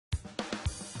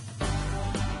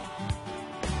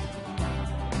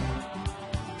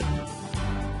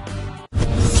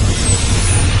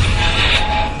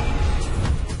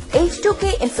H2K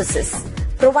Infosys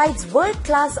provides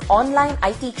world-class online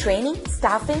IT training,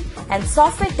 staffing, and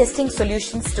software testing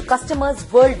solutions to customers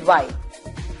worldwide.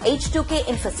 H2K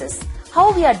Infosys,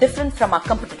 how we are different from our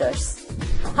competitors.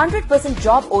 100%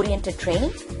 job-oriented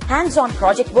training, hands-on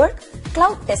project work,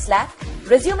 cloud test lab,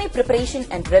 resume preparation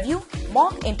and review,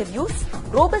 mock interviews,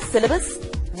 robust syllabus,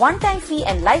 one-time fee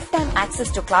and lifetime access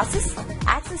to classes,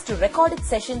 access to recorded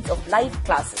sessions of live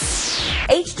classes.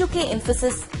 H2K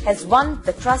Infosys has won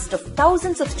the trust of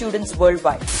thousands of students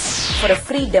worldwide. For a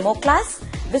free demo class,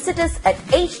 visit us at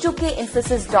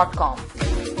h2kinfosys.com.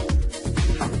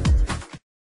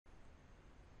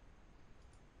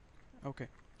 Okay.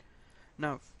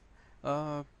 Now,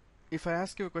 if I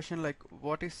ask you a question like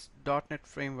what is .NET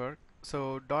framework?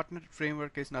 So .NET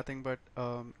framework is nothing but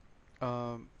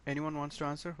anyone wants to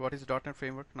answer what is .NET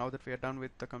framework now that we are done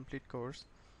with the complete course?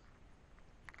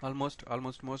 Almost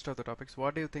most of the topics.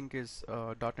 What do you think is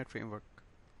 .NET framework?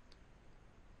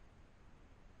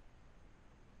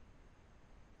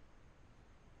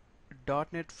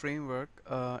 .NET framework.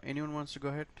 Anyone wants to go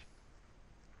ahead?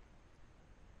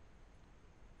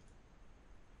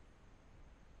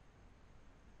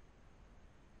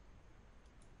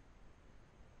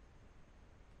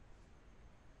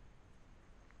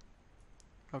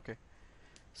 Okay.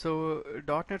 So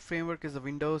 .NET framework is a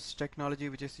Windows technology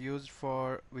which is used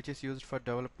for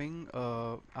developing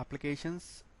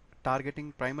applications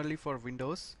targeting primarily for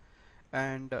Windows,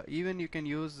 and even you can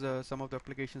use some of the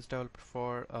applications developed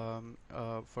for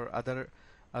other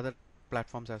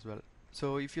platforms as well.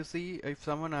 So if you see, if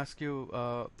someone asks you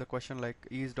the question like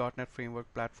is .NET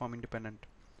framework platform independent,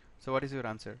 so what is your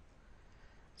answer?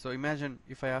 So imagine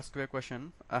if I ask you a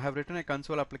question, I have written a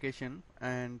console application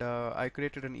and I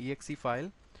created an exe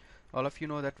file. All of you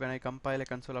know that when I compile a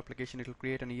console application, it will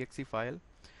create an exe file.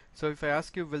 So if I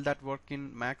ask you, will that work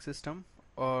in Mac system?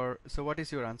 Or so what is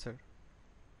your answer?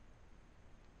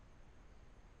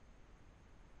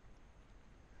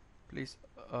 Please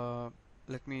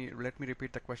let me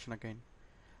repeat the question again.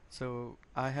 So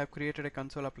I have created a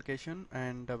console application,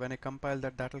 and when I compile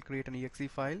that, that will create an exe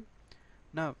file.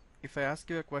 Now if I ask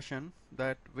you a question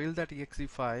that will that exe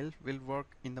file will work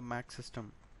in the Mac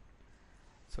system?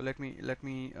 So let me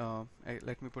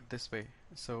put this way.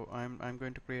 So I'm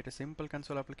going to create a simple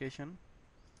console application,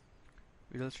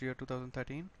 Visual Studio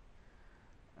 2013,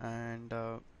 and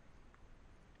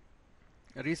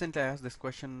recently I asked this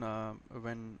question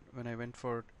when I went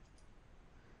for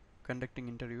conducting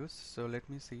interviews. So let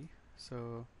me see.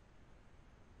 So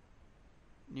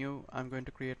new, I'm going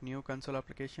to create new console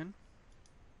application,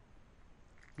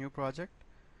 new project.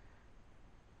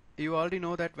 You already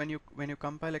know that when you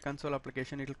compile a console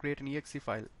application, it will create an exe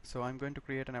file. So I'm going to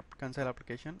create an console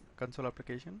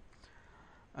application,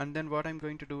 and then what I'm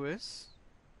going to do is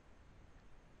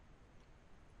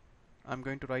I'm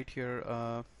going to write here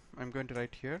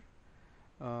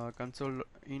console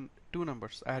in two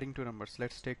numbers, adding two numbers.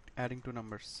 Let's take adding two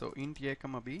numbers. So int a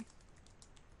comma b,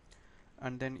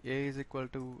 and then a is equal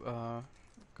to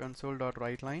console dot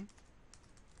write line,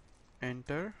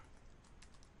 enter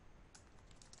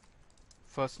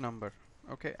first number.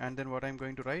 Okay, and then what I'm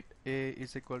going to write, a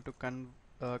is equal to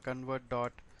convert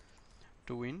dot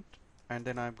to int, and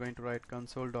then I'm going to write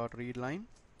console dot read line.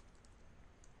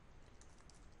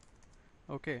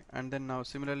 Okay, and then now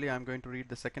similarly I'm going to read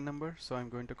the second number, so I'm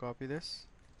going to copy this,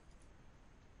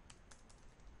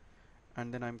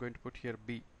 and then I'm going to put here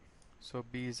b. So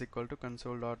b is equal to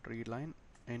console dot read line,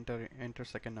 enter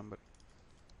second number.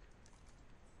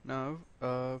 Now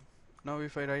now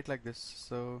if I write like this,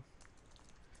 so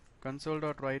console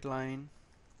dot write line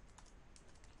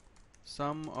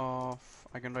sum of,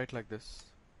 I can write like this,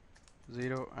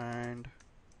 0 and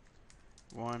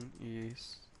 1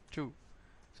 is 2.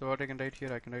 So what I can write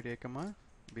here, I can write a comma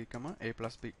b comma a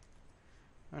plus b,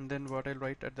 and then what I'll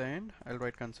write at the end, I'll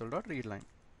write console dot read line.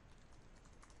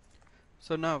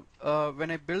 So now when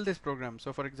I build this program,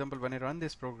 so for example when I run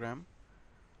this program,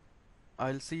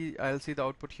 I'll see the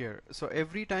output here. So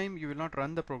every time you will not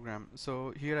run the program,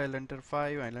 so here I'll enter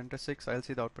 5, I'll enter 6, I'll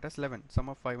see the output as 11. Sum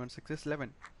of 5 and 6 is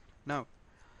 11. Now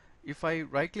if I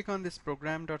right click on this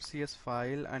program.cs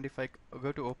file, and if I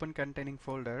go to open containing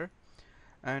folder,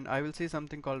 and I will see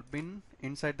something called bin.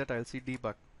 Inside that I'll see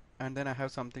debug, and then I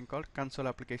have something called console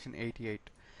application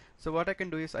 88. So what I can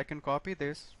do is I can copy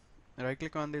this, right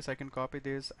click on this, I can copy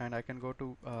this, and I can go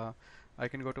to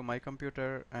my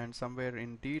computer, and somewhere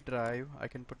in D drive I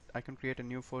can create a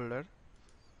new folder,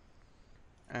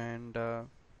 and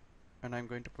I'm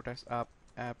going to put as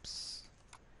apps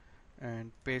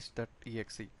and paste that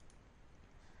exe.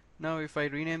 Now if I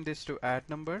rename this to add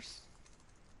numbers,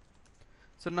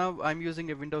 So now I'm using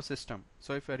a Windows system.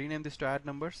 So if I rename this to add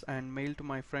numbers and mail to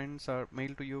my friends or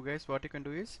mail to you guys, what you can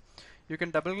do is you can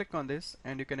double click on this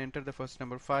and you can enter the first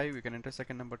number 5, you can enter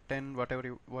second number 10,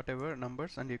 whatever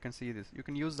numbers, and you can see this. You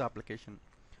can use the application.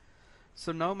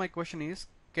 So now my question is,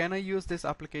 can I use this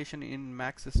application in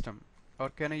Mac system, or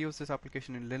can I use this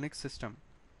application in Linux system?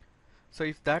 So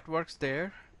if that works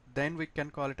there, then we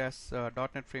can call it as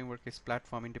 .NET Framework is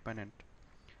platform independent.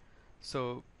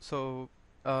 So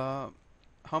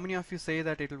how many of you say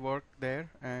that it will work there,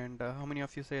 and how many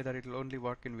of you say that it will only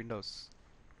work in Windows?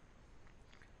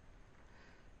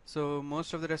 So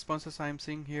most of the responses I'm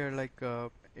seeing here, like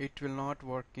it will not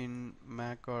work in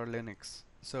Mac or Linux.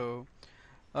 So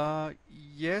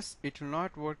yes, it will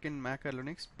not work in Mac or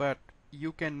Linux, but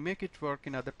you can make it work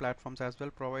in other platforms as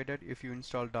well, provided if you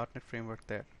install .NET Framework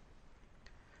there.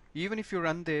 Even if you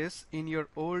run this in your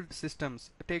old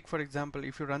systems, take for example,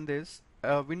 if you run this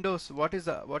Windows, what is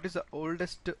the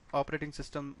oldest operating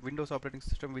system, Windows operating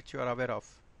system, which you are aware of?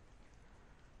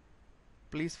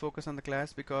 Please focus on the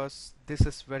class, because this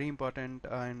is very important,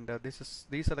 and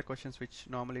these are the questions which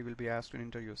normally will be asked in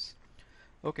interviews.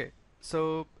 Okay,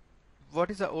 so what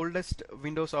is the oldest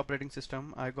Windows operating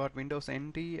system? I got Windows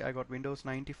NT, I got Windows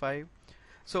 95.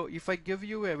 So if I give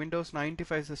you a Windows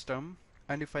 95 system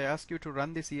and if I ask you to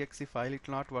run this exe file, it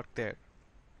will not work there.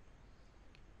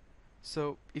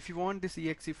 So if you want this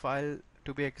exe file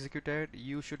to be executed,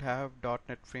 you should have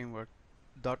 .NET Framework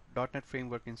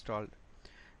installed,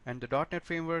 and the .NET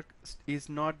Framework is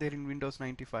not there in Windows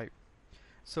 95.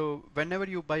 So whenever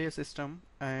you buy a system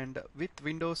and with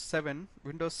Windows 7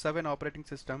 operating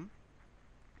system,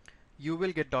 you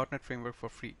will get .NET Framework for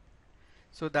free.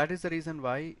 So that is the reason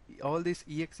why all these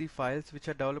exe files which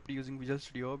are developed using Visual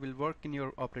Studio will work in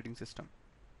your operating system.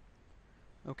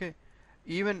 Okay,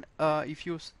 even if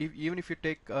you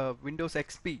take Windows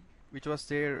XP, which was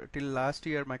there till last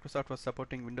year, Microsoft was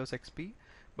supporting Windows XP,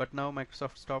 but now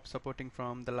Microsoft stopped supporting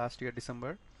from the last year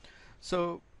December.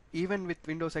 So even with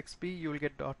Windows XP, you will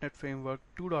get .NET Framework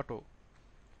 2.0.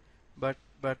 But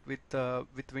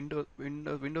with Windows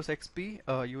XP,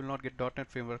 you will not get .NET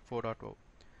Framework 4.0.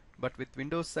 But with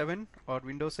Windows 7 or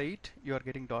Windows 8, you are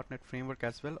getting .NET Framework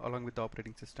as well, along with the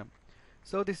operating system.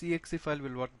 So this exe file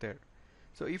will work there.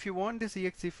 So if you want this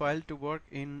exe file to work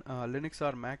in Linux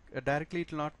or Mac, directly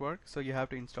it will not work, so you have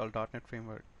to install .NET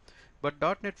Framework. But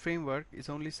 .NET Framework is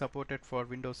only supported for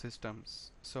Windows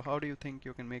systems. So how do you think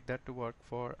you can make that to work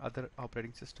for other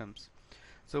operating systems?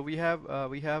 So we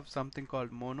have something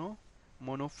called Mono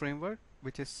Framework,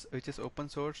 which is open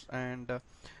source, and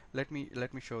let me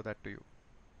show that to you.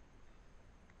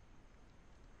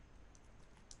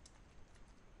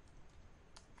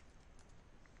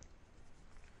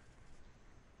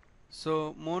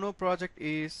 So Mono project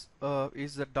is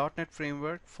the .NET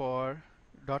framework for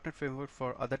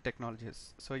other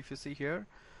technologies. So if you see here,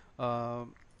 let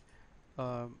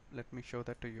me show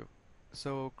that to you.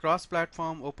 So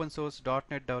cross-platform open source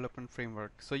 .NET development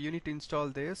framework. So you need to install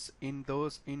this in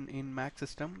Mac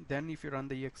system. Then if you run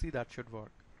the exe, that should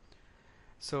work.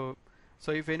 So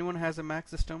if anyone has a Mac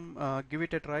system, give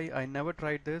it a try. I never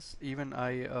tried this. Even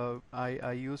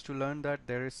I used to learn that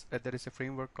there is a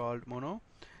framework called Mono,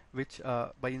 which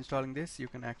by installing this you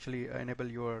can actually enable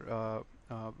your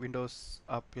Windows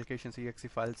applications exe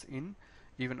files in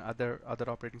even other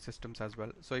operating systems as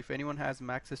well. So if anyone has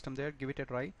Mac system there, give it a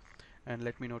try and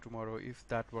let me know tomorrow if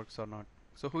that works or not.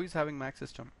 So who is having Mac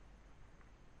system?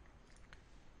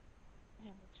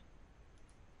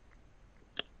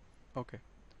 Okay.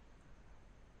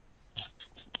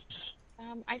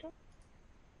 I don't.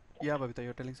 Yeah, Babita,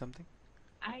 you're telling something?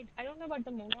 I don't know about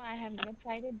the Mono. I have never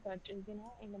tried it, but in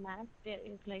the Mac there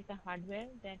is like a hardware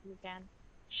that you can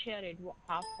share it,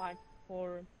 half part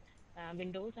for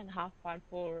Windows and half part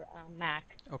for Mac.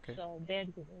 Okay. So there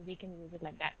we can use it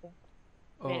like that. So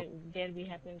Oh, there we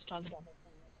have to install the .NET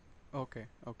okay.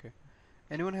 Okay.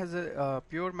 Anyone has a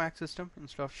pure Mac system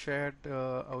instead of shared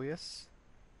OS?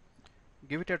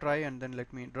 Give it a try and then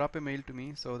let me drop a mail to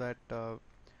me, so that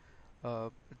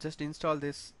just install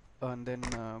this and then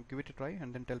give it a try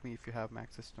and then tell me if you have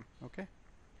Mac system. Okay.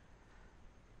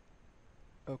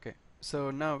 Okay. So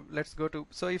now let's go to,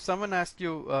 so if someone asks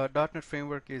you .NET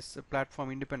framework is platform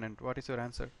independent, what is your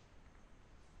answer?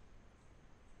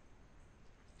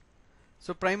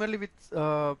 So primarily with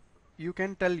you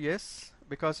can tell yes,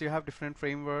 because you have different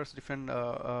frameworks,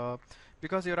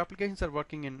 because your applications are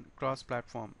working in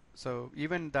cross-platform. So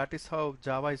even that is how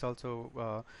Java is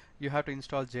also, you have to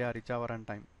install JRE, Java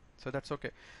Runtime. So that's okay.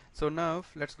 So now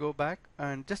let's go back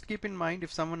and just keep in mind,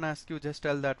 if someone asks you, just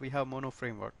tell that we have Mono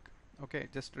framework. Okay,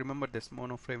 just remember this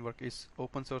Mono framework is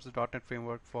open source .NET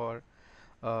framework for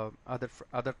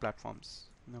other platforms.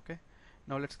 Okay,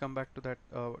 now let's come back to that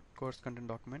course content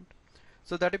document.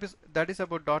 So that is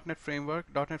about .NET Framework.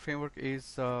 .NET Framework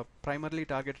is primarily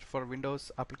targeted for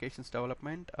Windows applications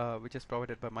development, which is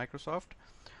provided by Microsoft.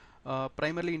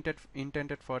 Primarily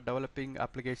intended for developing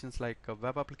applications like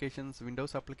web applications,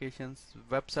 Windows applications,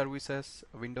 web services,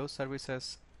 Windows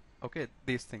services. Okay,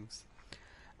 these things.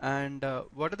 And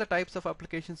what are the types of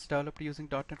applications developed using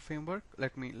 .NET Framework?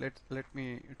 Let me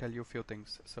tell you a few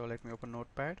things. So let me open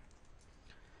Notepad.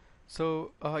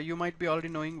 So you might be already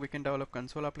knowing we can develop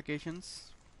console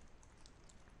applications,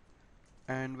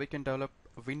 and we can develop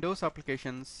Windows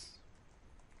applications.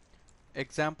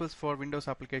 Examples for Windows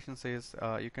applications is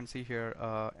you can see here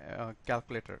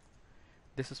calculator.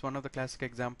 This is one of the classic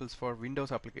examples for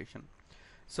Windows application.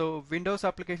 So Windows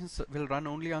applications will run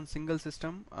only on single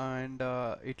system, and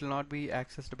it will not be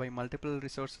accessed by multiple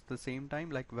resources at the same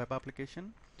time like web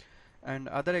application. And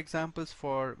other examples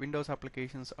for Windows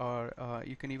applications are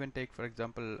you can even take, for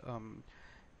example,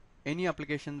 any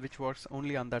application which works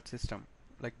only on that system,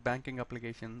 like banking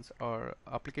applications or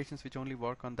applications which only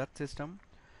work on that system.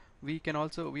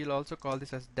 We'll also call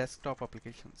this as desktop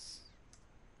applications.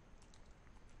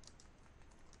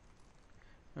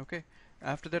 Okay,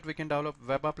 after that we can develop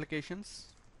web applications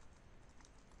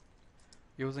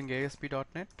using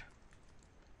ASP.NET,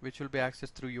 which will be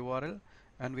accessed through URL.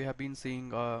 And we have been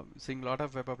seeing a lot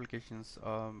of web applications.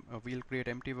 We'll create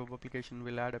empty web application,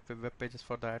 we'll add web pages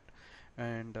for that,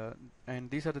 and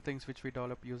these are the things which we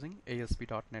develop using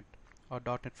ASP.NET or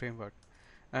 .NET Framework.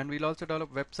 And we'll also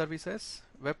develop web services.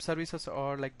 Web services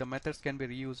are like the methods can be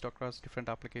reused across different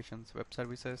applications, web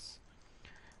services.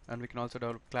 And we can also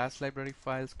develop class library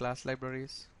files, class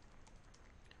libraries.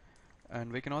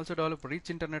 And we can also develop rich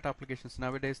internet applications.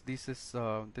 Nowadays this is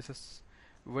a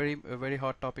very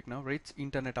hot topic now, rich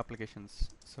internet applications.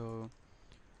 So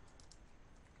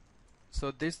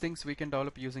these things we can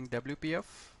develop using WPF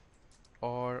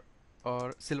or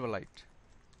Silverlight.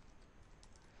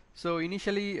 So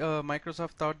initially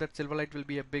Microsoft thought that Silverlight will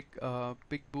be a big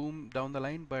boom down the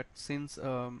line, but since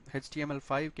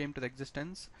HTML5 came to the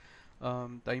existence,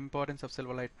 the importance of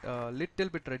Silverlight little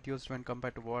bit reduced when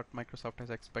compared to what Microsoft has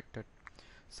expected.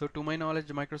 So to my knowledge,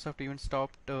 Microsoft even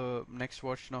stopped next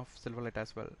version of Silverlight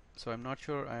as well. So I'm not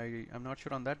sure. I'm not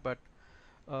sure on that, but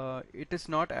it is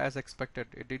not as expected.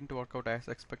 It didn't work out as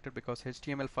expected because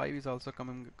HTML5 is also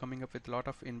coming up with a lot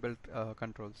of inbuilt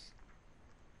controls.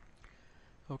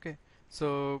 Okay,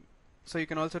 so you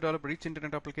can also develop rich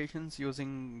internet applications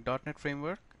using .NET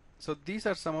Framework. So these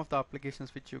are some of the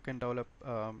applications which you can develop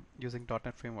using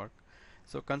 .NET Framework.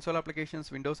 So console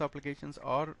applications, Windows applications,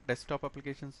 or desktop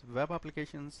applications, web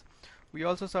applications. We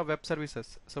also saw web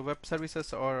services. So web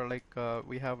services are like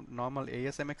we have normal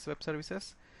ASMX web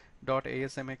services,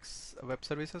 .asmx web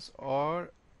services,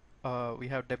 or we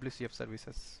have WCF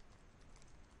services.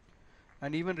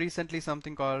 And even recently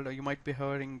something called, you might be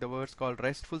hearing the words called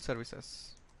RESTful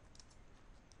services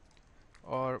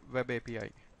or web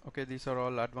API. Okay, these are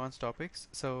all advanced topics.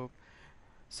 So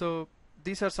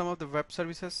these are some of the web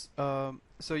services.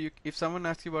 If someone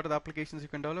asks you what are the applications you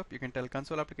can develop, you can tell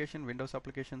console application, Windows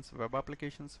applications,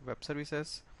 web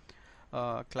services,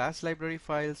 class library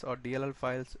files or DLL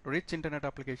files, rich internet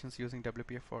applications using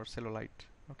WPF or Silverlight.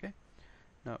 Okay,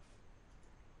 now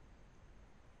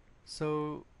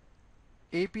so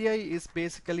API is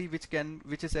basically which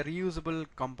is a reusable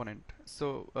component.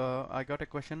 So I got a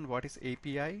question, what is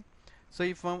API? So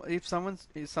if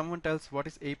someone tells what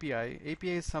is API,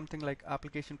 API is something like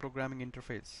application programming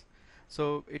interface.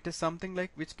 So it is something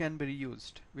like which can be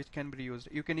reused.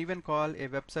 You can even call a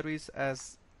web service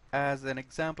as an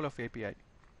example of API,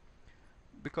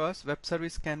 because web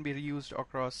service can be reused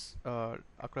across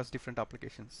different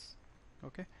applications.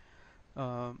 Okay.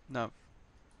 Now,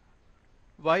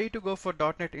 why to go for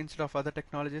 .NET instead of other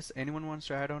technologies? Anyone wants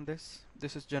to add on this?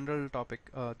 This is general topic,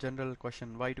 general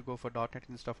question. Why to go for .NET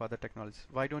instead of other technologies?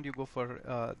 Why don't you go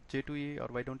for J2E,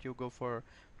 or why don't you go for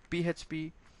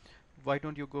PHP? Why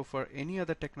don't you go for any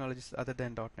other technologies other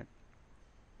than .NET?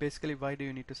 Basically, why do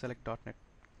you need to select .NET?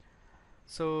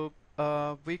 So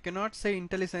we cannot say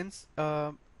IntelliSense.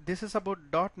 This is about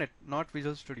 .NET, not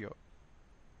Visual Studio.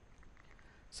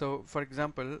 So for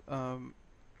example,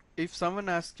 if someone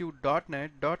asks you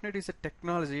 .NET is a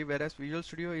technology, whereas Visual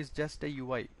Studio is just a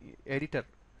UI editor.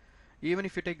 Even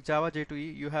if you take Java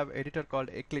J2E, you have editor called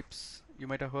Eclipse. You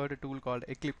might have heard a tool called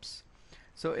Eclipse.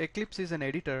 So Eclipse is an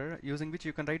editor using which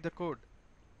you can write the code.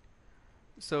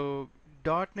 So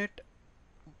 .NET,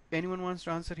 anyone wants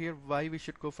to answer here why we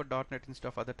should go for .NET instead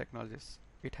of other technologies?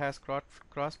 It has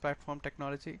cross-platform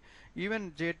technology.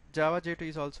 Even Java J2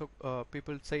 is also,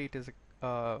 people say it is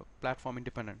platform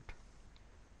independent,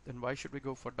 then why should we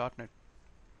go for .NET?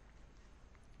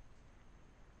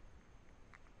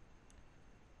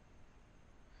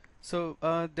 So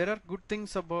there are good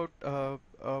things about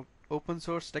open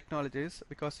source technologies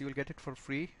because you will get it for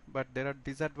free, but there are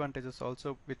disadvantages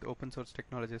also with open source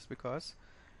technologies because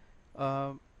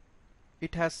uh,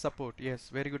 it has support. Yes,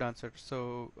 very good answer.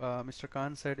 So Mr.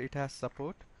 Khan said it has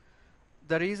support.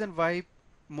 The reason why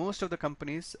most of the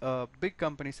companies, big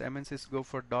companies, MNCs go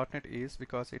for .NET is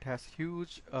because it has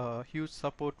huge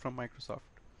support from Microsoft.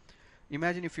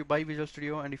 Imagine if you buy Visual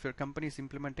Studio and if your company is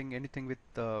implementing anything with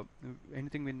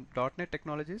 .NET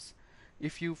technologies,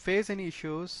 if you face any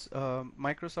issues,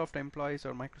 Microsoft employees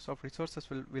or Microsoft resources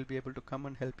will be able to come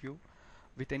and help you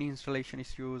with any installation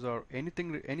issues or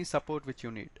anything, any support which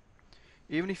you need.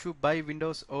 Even if you buy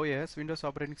Windows OS, Windows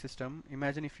operating system,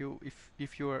 imagine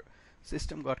if your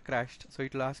system got crashed, so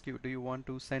it will ask you, do you want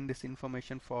to send this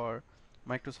information for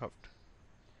Microsoft,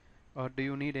 or do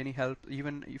you need any help?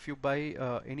 Even if you buy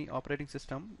any operating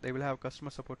system, they will have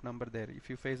customer support number there. If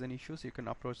you face any issues, you can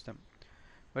approach them.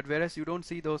 But whereas you don't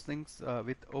see those things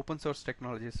with open source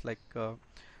technologies like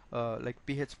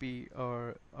PHP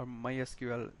or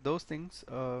MySQL, those things,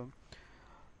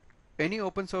 any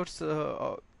open source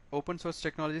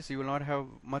technologies, you will not have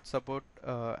much support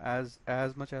as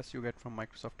much as you get from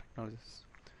Microsoft technologies.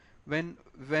 When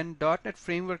 .NET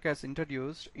framework has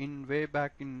introduced in way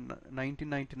back in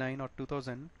 1999 or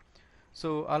 2000,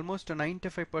 so almost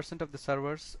 95% of the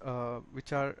servers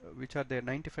which are there,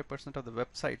 95% of the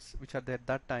websites which are there at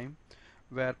that time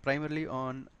were primarily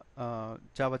on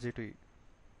Java J2E.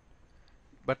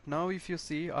 But now if you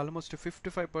see, almost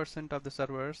 55% of the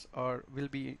servers will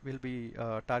be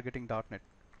targeting .NET.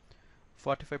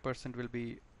 45% will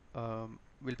be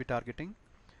targeting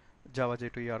Java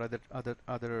J2E or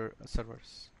other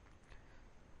servers.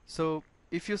 So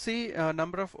if you see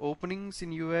number of openings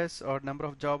in US or number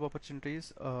of job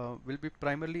opportunities will be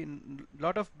primarily in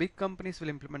lot of big companies will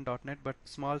implement .NET, but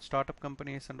small startup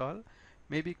companies and all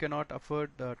maybe cannot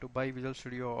afford to buy Visual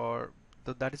Studio, or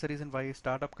that is the reason why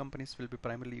startup companies will be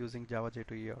primarily using Java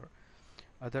J2E or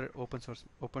other open source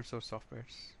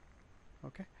softwares.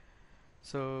 Okay.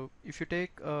 So if you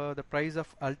take the price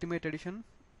of Ultimate Edition,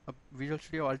 Visual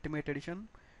Studio Ultimate Edition,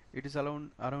 it is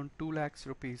around 2 lakhs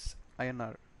rupees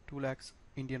INR, 2 lakhs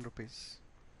Indian rupees.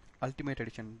 Ultimate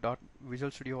Edition,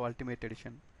 Visual Studio Ultimate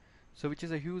Edition. So which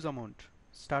is a huge amount.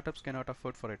 Startups cannot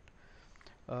afford for it.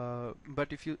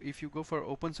 But if you go for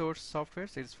open source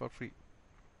softwares, it's for free.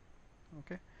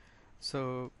 Okay.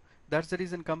 So that's the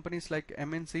reason companies like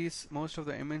MNCs, most of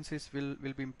the MNCs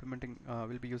will be implementing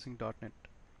will be using .NET.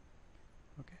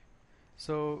 Okay.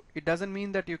 So it doesn't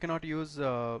mean that you cannot use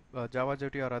Java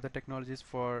J2E or other technologies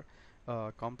for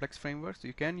complex frameworks.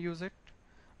 You can use it.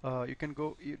 You can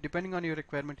go depending on your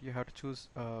requirement. You have to choose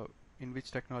in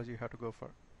which technology you have to go for.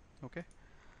 Okay.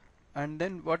 And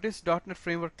then what is .NET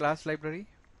Framework Class Library?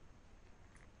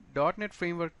 .NET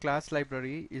Framework Class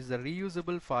Library is the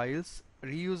reusable files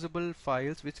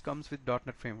which comes with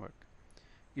 .NET Framework.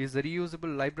 Is the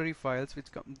reusable library files which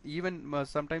come, even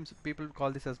sometimes people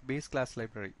call this as base class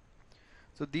library.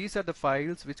 So these are the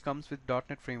files which comes with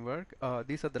 .NET Framework.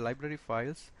 These are the library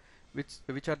files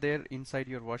which are there inside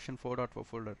your version 4.4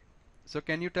 folder. So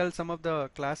can you tell some of the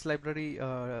class library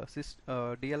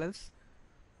DLLs?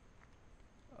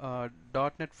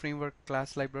 .NET Framework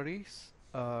class libraries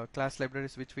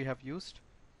which we have used.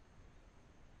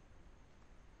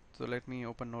 So let me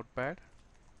open Notepad.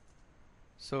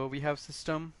 So we have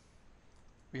system.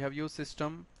 We have used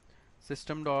system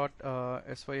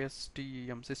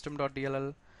system.system,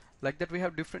 system.dll. Like that we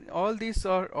have different, all these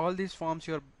forms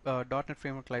your .NET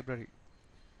Framework library,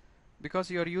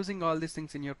 because you are using all these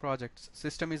things in your projects.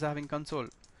 System is having console,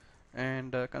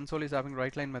 and console is having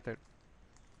write line method.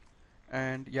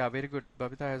 And yeah, very good,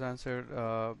 Babita has answered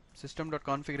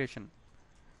system.configuration.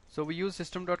 So we use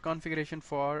system.configuration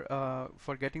for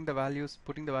getting the values,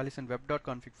 putting the values in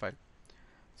web.config file.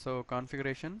 So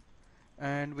configuration,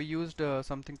 and we used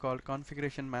something called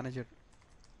configuration manager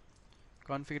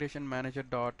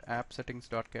dot app settings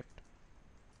dot get.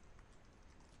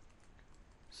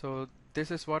 So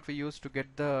this is what we use to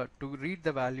get to read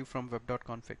the value from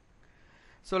web.config.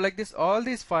 So like this, all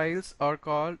these files are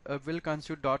called will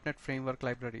constitute .NET Framework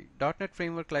Library. .NET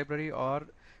Framework Library or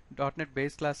 .NET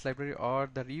Base Class Library are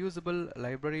the reusable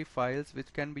library files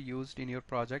which can be used in your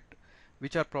project,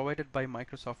 which are provided by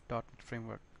Microsoft .NET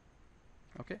Framework.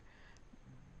 Okay,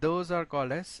 those are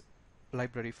called as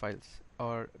library files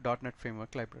or .NET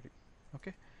Framework Library.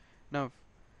 Okay, now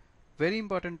very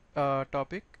important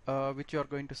topic which you are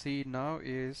going to see now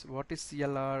is what is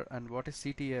CLR and what is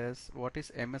CTS, what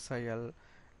is MSIL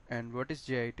and what is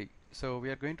JIT. So we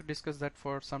are going to discuss that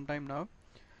for some time now.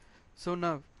 So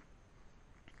now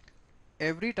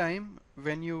every time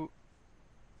when you,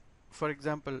 for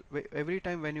example, every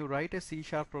time when you write a C#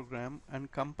 program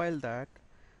and compile that,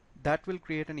 that will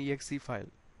create an exe file.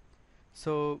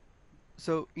 So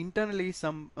internally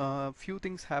some few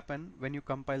things happen when you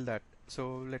compile that.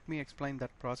 So let me explain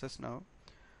that process now.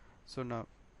 So now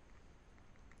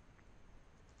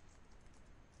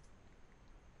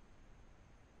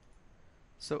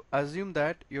assume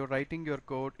that you're writing your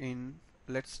code in,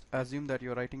 let's assume that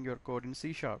you're writing your code in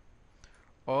C#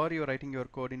 or you're writing your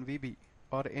code in VB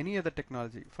or any other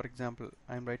technology. For example,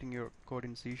 I'm writing your code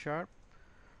in C#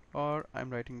 or I'm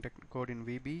writing code in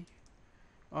VB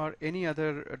or any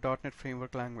other .NET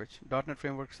framework language. .NET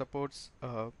framework supports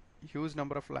a huge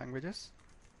number of languages.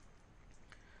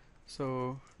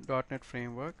 So .NET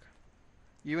framework,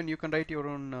 even you can write your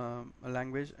own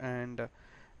language, and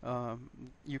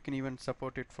you can even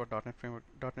support it for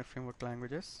 .NET framework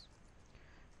languages,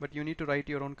 but you need to write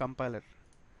your own compiler.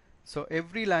 So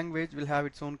every language will have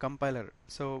its own compiler.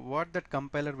 So what that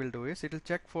compiler will do is it will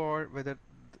check for whether,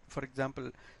 for example,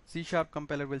 C#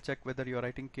 compiler will check whether you are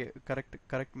writing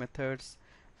correct methods.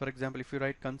 For example, if you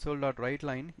write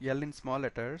console.writeLine L in small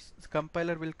letters, the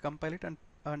compiler will compile it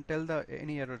and tell the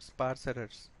any errors, parse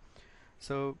errors.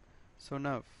 So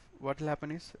now what will happen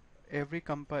is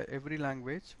every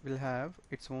language will have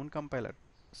its own compiler.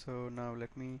 So now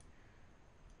let me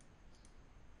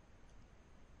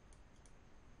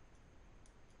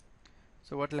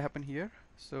So what will happen here?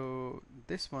 So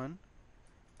this one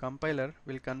compiler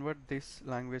will convert this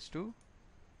language to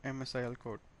MSIL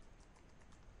code.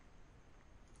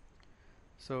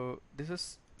 So this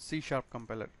is C#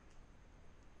 compiler.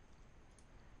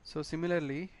 So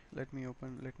similarly, let me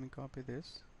copy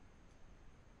this.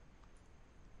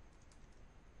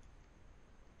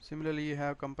 Similarly, you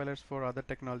have compilers for other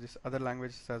technologies, other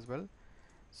languages as well.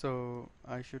 So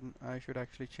I should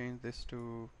actually change this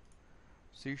to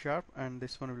C# and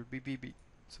this one will be VB.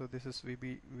 So this is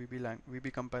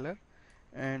VB compiler,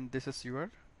 and this is your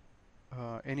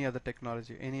any other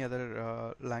technology, any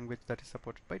other language that is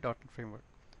supported by .NET framework.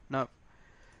 Now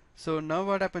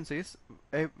what happens is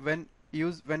when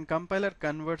compiler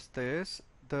converts this,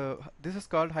 this is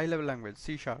called high level language,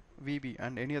 C#, VB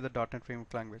and any other .NET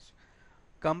framework language.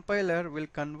 Compiler will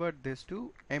convert this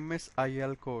to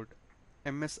MSIL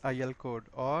code,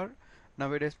 or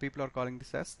nowadays people are calling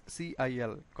this as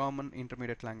CIL, Common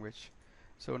Intermediate Language.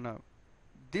 So now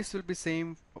this will be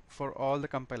same for all the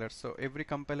compilers. So every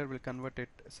compiler will convert it.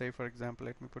 Say for example,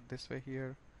 let me put this way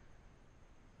here.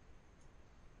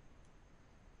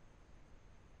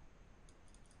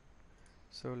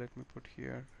 So let me put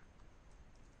here.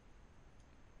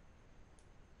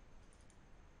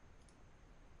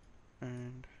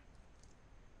 And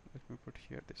let me put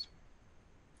here this way.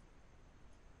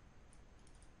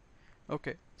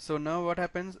 Okay, so now what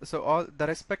happens, so all the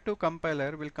respective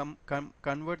compiler will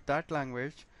convert that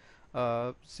language,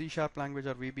 C# language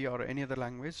or VB or any other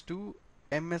language, to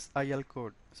MSIL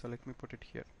code. So let me put it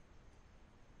here.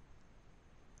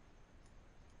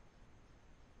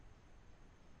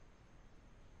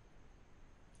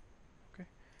 Okay,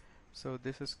 so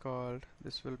this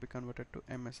will be converted to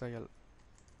MSIL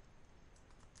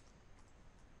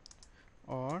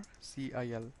or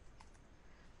CIL.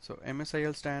 So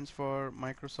MSIL stands for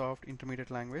Microsoft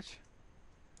Intermediate Language.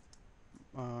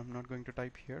 I'm not going to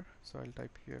type here, so I'll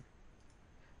type here.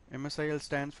 MSIL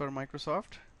stands for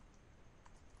Microsoft.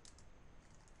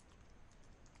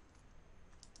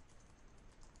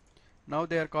 Now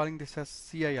they are calling this as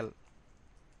CIL,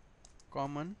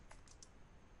 Common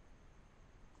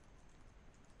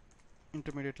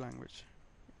Intermediate Language.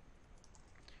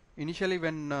 Initially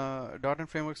when .NET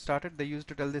Framework started, they used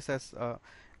to tell this as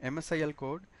MSIL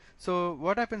code. So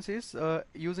what happens is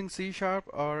using C#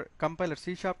 or compiler,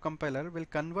 C# compiler will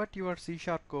convert your C#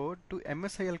 code to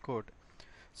MSIL code.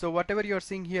 So whatever you are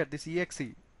seeing here, this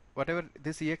exe,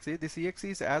 this exe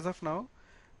is, as of now,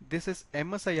 this is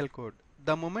MSIL code.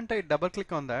 The moment I double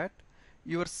click on that,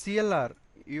 your CLR,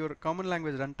 your common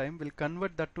language runtime, will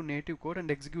convert that to native code and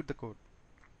execute the code.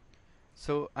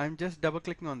 So I'm just double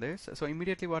clicking on this. So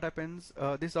immediately what happens,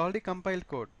 this is already compiled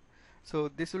code. So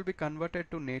this will be converted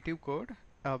to native code,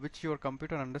 which your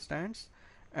computer understands,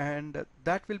 and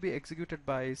that will be executed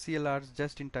by CLR's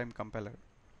just-in-time compiler.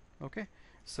 Okay,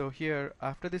 so here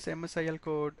after this MSIL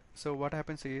code, so what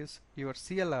happens is your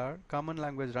common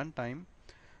language runtime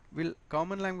will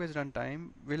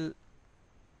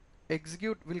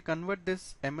execute will convert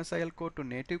this MSIL code to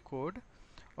native code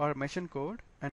or machine code,